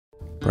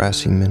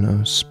Brassy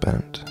minnows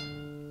spent,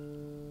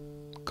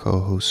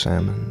 coho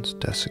salmons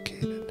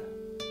desiccated,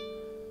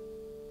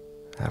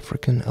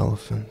 African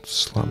elephants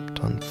slumped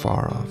on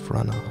far-off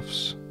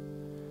runoffs,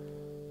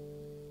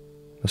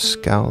 the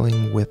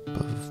scowling whip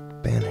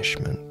of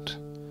banishment,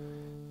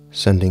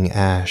 sending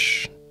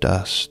ash,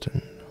 dust,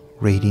 and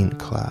radiant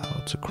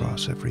clouds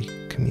across every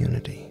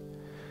community.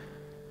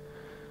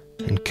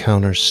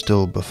 Encounters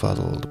still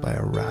befuddled by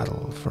a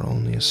rattle for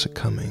only a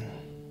succumbing.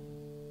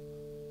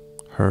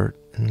 Hurt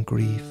and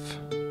grief,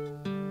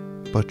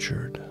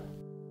 butchered.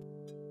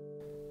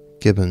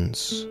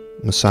 Gibbons,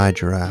 Maasai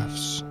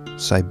giraffes,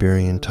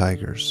 Siberian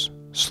tigers,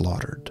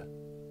 slaughtered,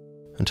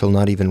 until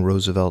not even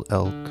Roosevelt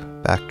elk,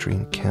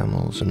 Bactrian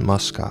camels, and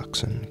musk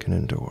oxen can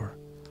endure.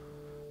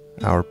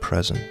 Our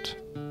present,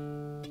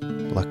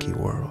 lucky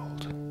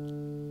world.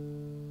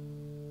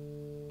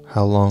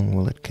 How long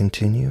will it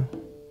continue?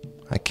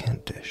 I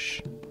can't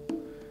dish.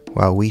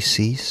 While we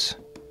cease,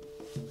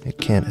 it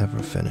can't ever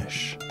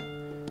finish.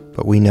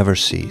 But we never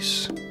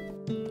cease.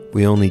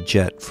 We only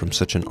jet from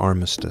such an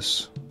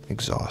armistice,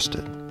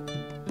 exhausted.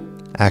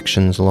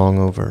 Actions long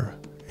over,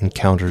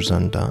 encounters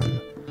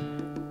undone,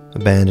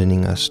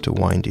 abandoning us to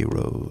windy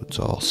roads,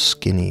 all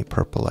skinny,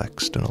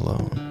 purple-exed and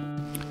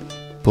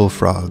alone.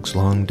 Bullfrogs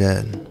long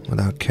dead,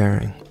 without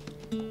caring.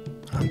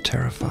 I'm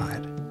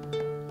terrified.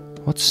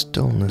 What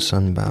stillness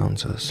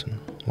unbounds us, and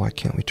why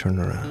can't we turn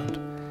around?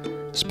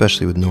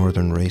 Especially with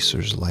northern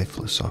racers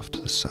lifeless off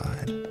to the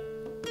side.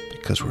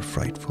 Because we're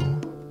frightful,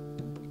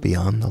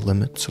 beyond the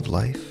limits of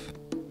life,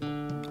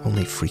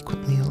 only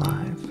frequently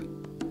alive.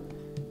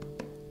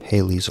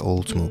 Haley's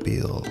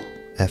Oldsmobile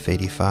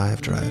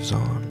F-85 drives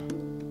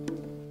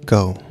on.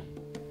 Go,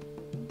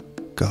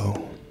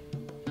 go,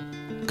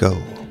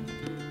 go.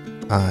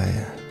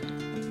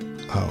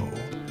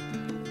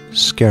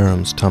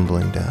 Scarums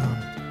tumbling down.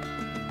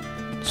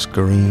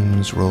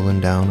 Screams rolling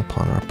down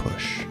upon our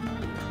push.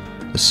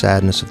 The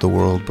sadness of the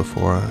world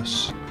before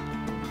us.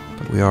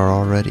 But we are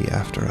already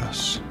after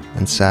us,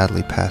 and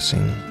sadly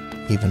passing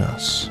even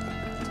us.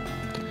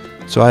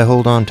 So I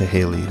hold on to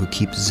Haley, who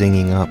keeps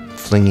zinging up,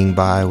 flinging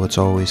by what's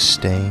always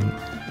staying,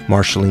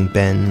 marshalling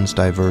bends,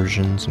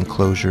 diversions, and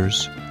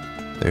closures.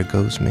 There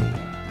goes me.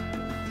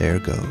 There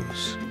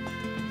goes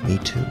me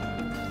too.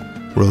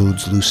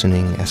 Roads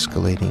loosening,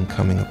 escalating,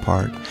 coming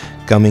apart,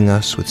 gumming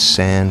us with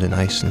sand and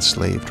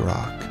ice-enslaved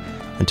rock,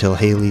 until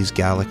Haley's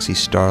Galaxy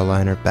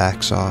Starliner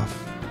backs off,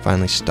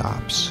 finally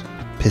stops,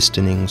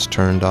 pistonings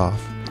turned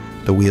off,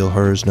 the wheel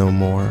hers no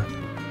more.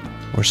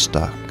 We're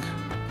stuck,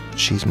 but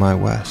she's my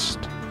west,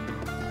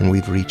 and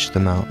we've reached the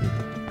mountain.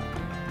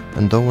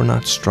 And though we're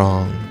not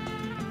strong,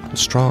 the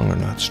strong are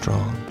not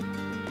strong,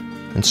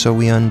 and so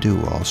we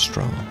undo all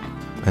strong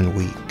and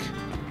weak,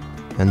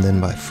 and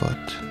then by foot,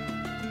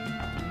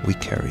 we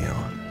carry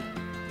on.